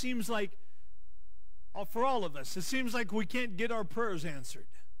when it seems like, for all of us, it seems like we can't get our prayers answered.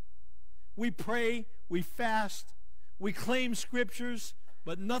 We pray, we fast, we claim scriptures,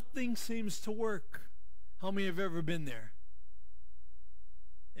 but nothing seems to work. How many have ever been there?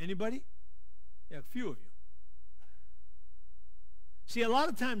 Anybody? Yeah, a few of you. See, a lot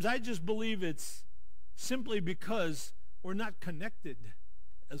of times I just believe it's simply because we're not connected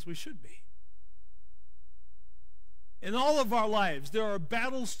as we should be. In all of our lives, there are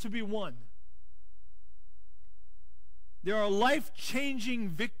battles to be won. There are life-changing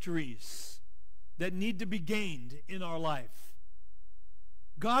victories that need to be gained in our life.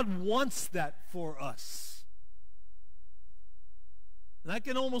 God wants that for us. And I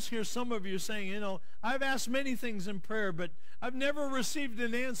can almost hear some of you saying, you know, I've asked many things in prayer, but I've never received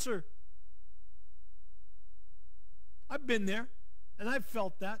an answer. I've been there, and I've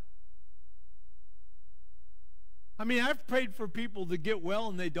felt that. I mean, I've prayed for people to get well,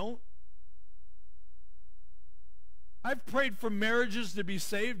 and they don't. I've prayed for marriages to be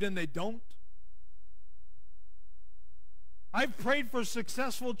saved, and they don't. I've prayed for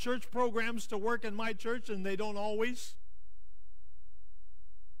successful church programs to work in my church, and they don't always.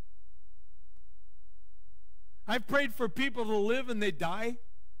 I've prayed for people to live, and they die.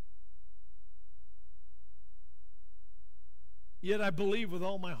 Yet I believe with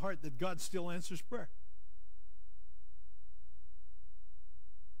all my heart that God still answers prayer.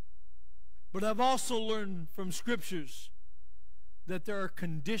 But I've also learned from scriptures that there are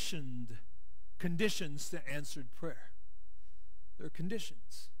conditions to answered prayer. There are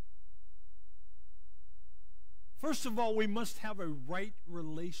conditions. First of all, we must have a right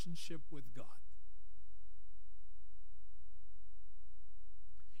relationship with God.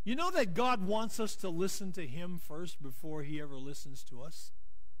 You know that God wants us to listen to Him first before He ever listens to us?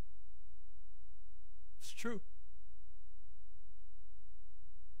 It's true.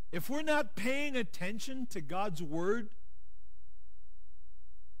 If we're not paying attention to God's Word,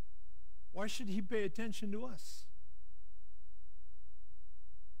 why should He pay attention to us?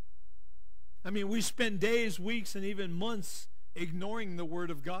 I mean, we spend days, weeks, and even months ignoring the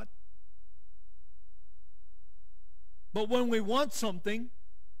Word of God. But when we want something,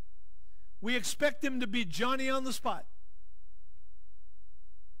 we expect Him to be Johnny on the spot.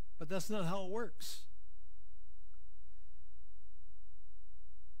 But that's not how it works.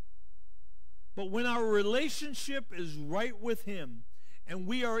 But when our relationship is right with Him, and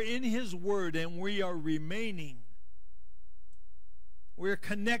we are in His Word, and we are remaining, we're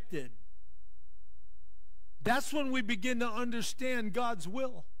connected, that's when we begin to understand God's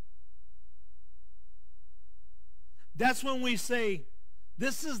will. That's when we say,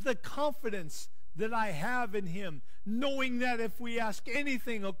 this is the confidence that I have in Him, knowing that if we ask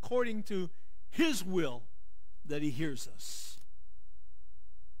anything according to His will, that He hears us.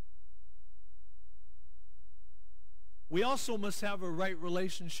 We also must have a right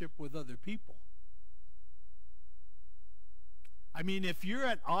relationship with other people. I mean, if you're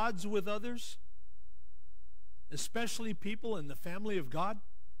at odds with others, especially people in the family of God,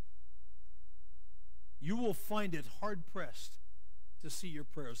 you will find it hard-pressed to see your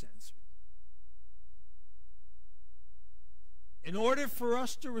prayers answered. In order for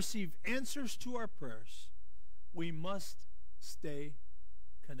us to receive answers to our prayers, we must stay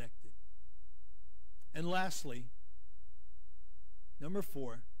connected. And lastly, number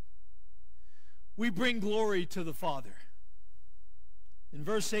 4, we bring glory to the Father. In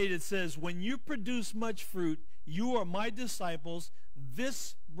verse 8 it says, when you produce much fruit, you are my disciples.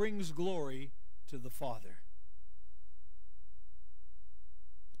 This brings glory to the Father.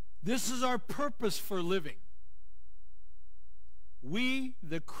 This is our purpose for living. We,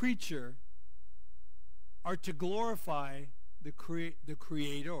 the creature, are to glorify the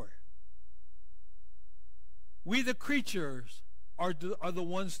Creator. We, the creatures, are the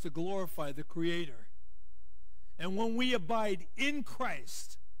ones to glorify the Creator. And when we abide in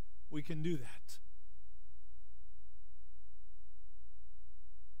Christ, we can do that.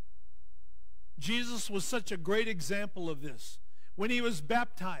 Jesus was such a great example of this. When He was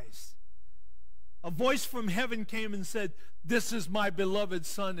baptized, a voice from heaven came and said, this is my beloved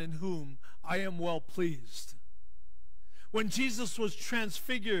Son in whom I am well pleased. When Jesus was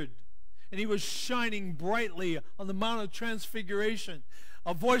transfigured and He was shining brightly on the Mount of Transfiguration,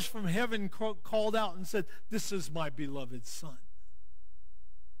 a voice from heaven called out and said, this is my beloved Son.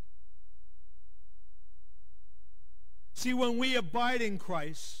 See, when we abide in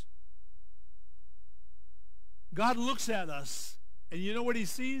Christ, God looks at us, and you know what He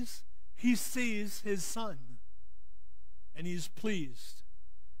sees? He sees His Son, and He's pleased,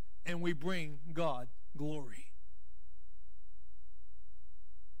 and we bring God glory.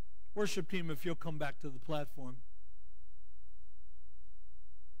 Worship team, if you'll come back to the platform.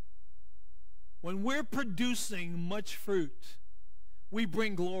 When we're producing much fruit, we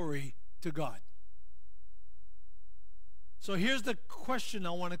bring glory to God. So here's the question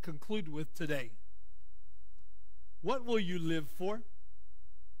I want to conclude with today. What will you live for?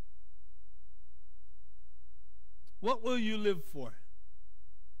 What will you live for?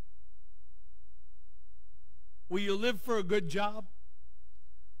 Will you live for a good job?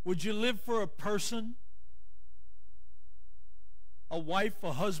 Would you live for a person? A wife,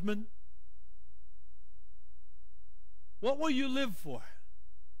 a husband? What will you live for?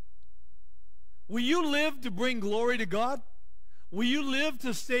 Will you live to bring glory to God? Will you live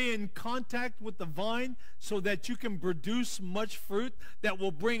to stay in contact with the vine so that you can produce much fruit that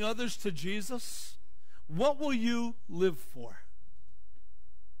will bring others to Jesus? What will you live for?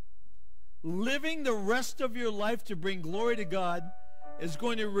 Living the rest of your life to bring glory to God is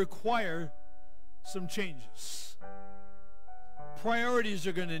going to require some changes. Priorities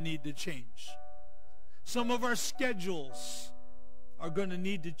are going to need to change. Some of our schedules are going to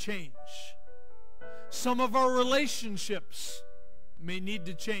need to change. Some of our relationships may need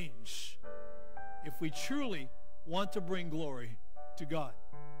to change if we truly want to bring glory to God.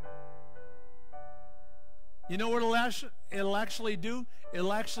 You know what it'll actually do?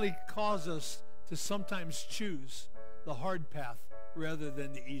 It'll actually cause us to sometimes choose the hard path rather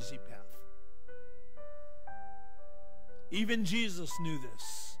than the easy path. Even Jesus knew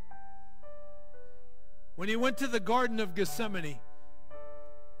this. When he went to the Garden of Gethsemane,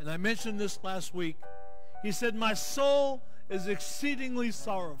 and I mentioned this last week, he said, "My soul is exceedingly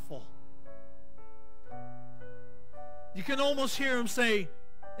sorrowful." You can almost hear him say,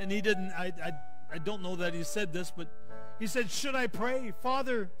 and he didn't, I don't know that he said this, but he said, "Should I pray,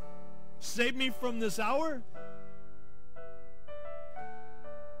 Father, save me from this hour?"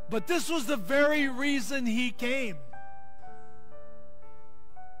 But this was the very reason he came.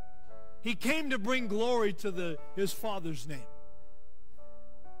 He came to bring glory to his Father's name.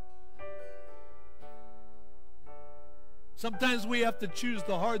 Sometimes we have to choose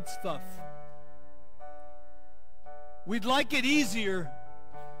the hard stuff. We'd like it easier,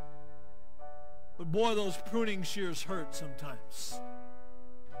 but boy, those pruning shears hurt sometimes.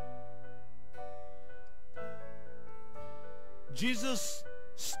 Jesus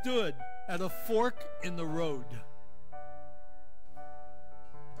stood at a fork in the road.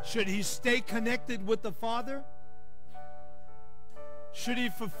 Should he stay connected with the Father? Should he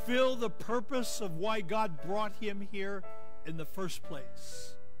fulfill the purpose of why God brought him here in the first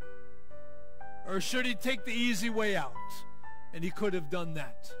place? Or should he take the easy way out? And he could have done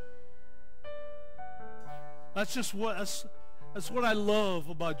that. That's what I love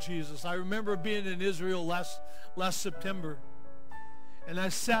about Jesus. I remember being in Israel last September, and I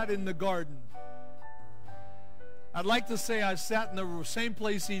sat in the garden. I'd like to say I sat in the same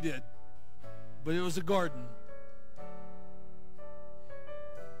place he did, but it was a garden.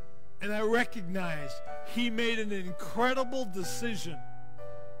 And I recognized he made an incredible decision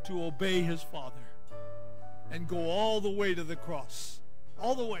to obey his Father and go all the way to the cross.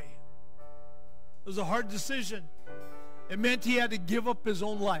 All the way. It was a hard decision. It meant he had to give up his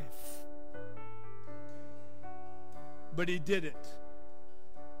own life. But he did it.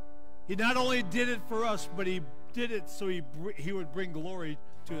 He not only did it for us, but he did it so he would bring glory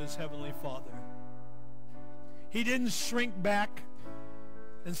to his heavenly Father. He didn't shrink back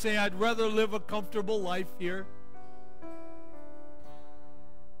and say, "I'd rather live a comfortable life here."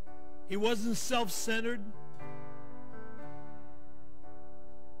 He wasn't self-centered.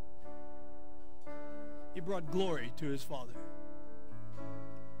 He brought glory to his Father.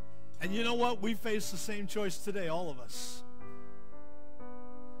 And you know what? We face the same choice today, all of us.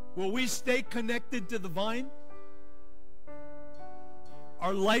 Will we stay connected to the vine?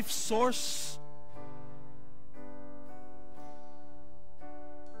 Our life source?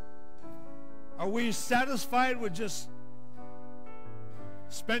 Are we satisfied with just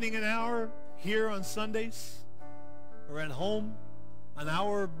spending an hour here on Sundays or at home, an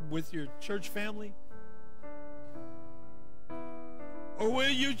hour with your church family? Or will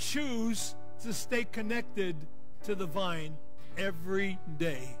you choose to stay connected to the vine every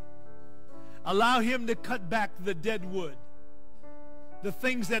day? Allow him to cut back the dead wood, the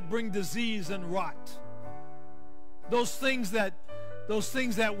things that bring disease and rot, those things that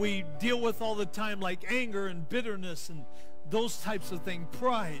we deal with all the time, like anger and bitterness and those types of things,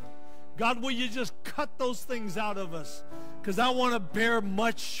 pride. God, will you just cut those things out of us? Because I want to bear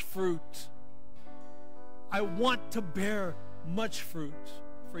much fruit. I want to bear much fruit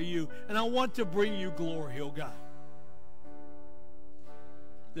for you, and I want to bring you glory, oh God.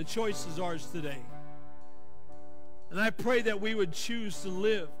 The choice is ours today. And I pray that we would choose to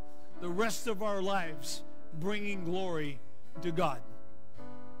live the rest of our lives bringing glory to God.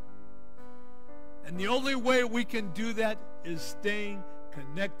 And the only way we can do that is staying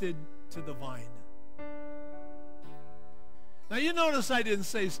connected to the vine. Now you notice I didn't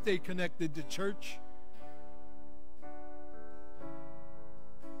say stay connected to church.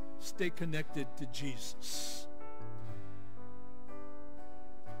 Stay connected to Jesus.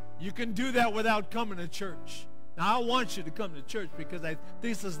 You can do that without coming to church. Now I want you to come to church because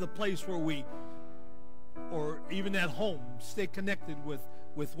this is the place where we, or even at home, stay connected with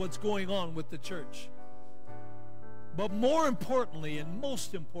what's going on with the church. But more importantly, and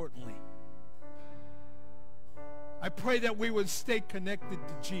most importantly, I pray that we would stay connected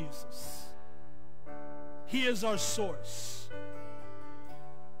to Jesus. He is our source.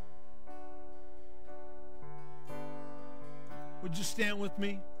 Would you stand with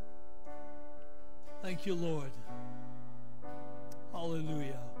me? Thank you, Lord.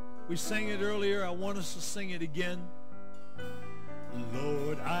 Hallelujah. We sang it earlier. I want us to sing it again.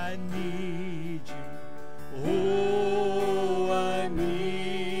 Lord, I need you. Oh, I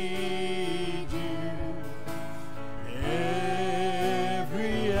need you.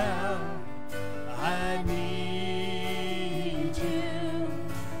 Every hour I need you.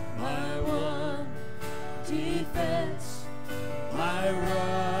 My one defense, my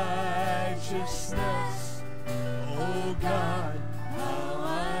righteousness. Oh God, how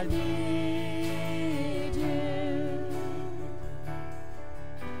I need you.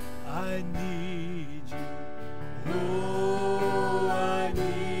 I need you. Oh, I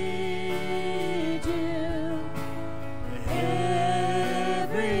need you.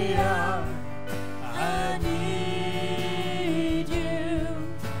 Every hour I need you.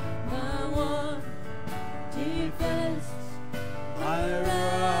 My one defense, my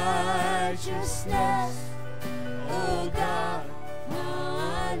righteousness. Oh God, how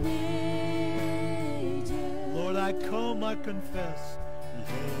I need you. Lord, I come, I confess.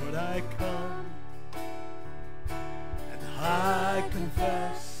 Lord, I come and I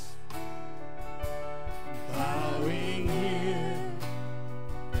confess, bowing here,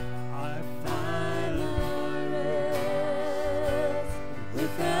 I find no rest.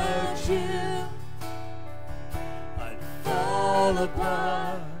 Without you, I'd fall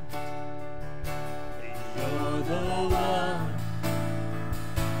apart. You're the one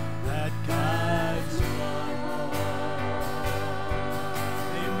that guides my heart.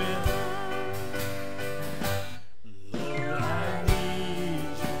 Amen. Lord, I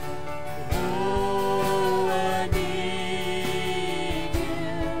need you. Oh, I need you.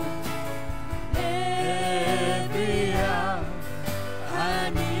 Every hour I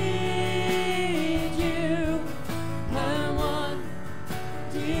need you. My one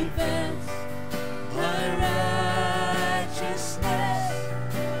defense, my righteousness.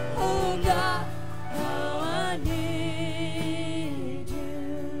 Oh God, how I need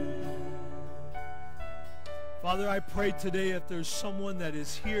you. Father, I pray today if there's someone that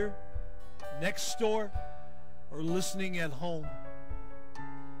is here, next door, or listening at home,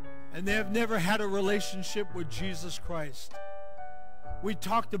 and they have never had a relationship with Jesus Christ. We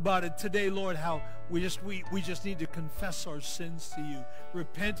talked about it today, Lord, how we just need to confess our sins to you,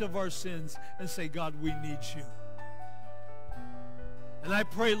 repent of our sins, and say, God, we need you. And I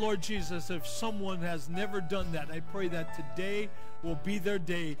pray, Lord Jesus, if someone has never done that, I pray that today will be their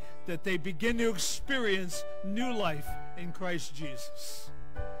day, that they begin to experience new life in Christ Jesus.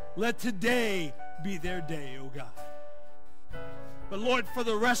 Let today be their day, oh God. But Lord, for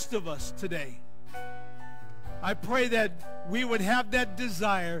the rest of us today, I pray that we would have that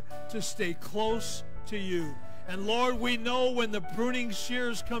desire to stay close to you. And Lord, we know when the pruning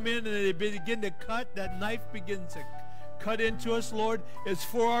shears come in and they begin to cut, that knife begins to cut into us, Lord, it's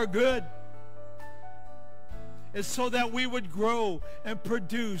for our good. It's so that we would grow and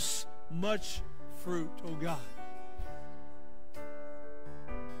produce much fruit, oh God.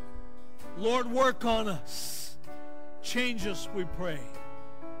 Lord, work on us. Change us, we pray.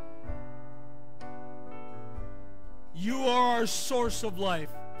 You are our source of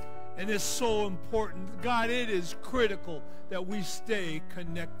life, and it's so important. God, it is critical that we stay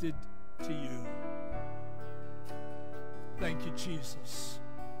connected to you. Thank you, Jesus.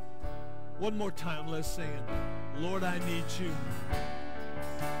 One more time, let's sing it. Lord, I need you.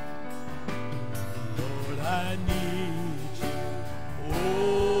 Lord, I need you.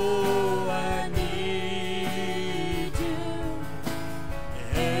 Oh, I need you.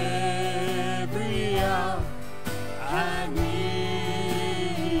 Every hour I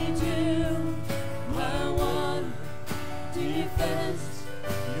need you. My one defense,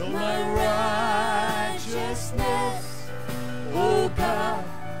 you're my righteousness. Oh God,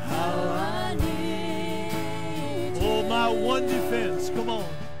 how I need you. Oh, my one defense, come on.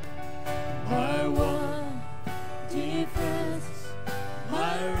 My one defense,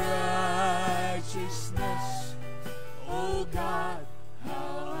 my righteousness. Oh God.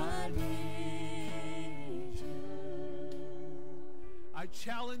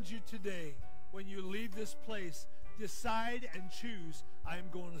 challenge you today, when you leave this place, decide and choose, I am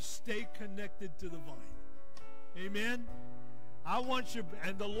going to stay connected to the vine. Amen? I want you,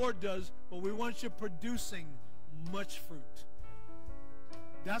 and the Lord does, but we want you producing much fruit.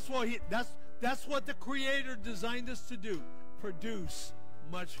 That's what the Creator designed us to do. Produce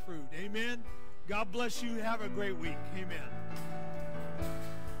much fruit. Amen? God bless you. Have a great week. Amen.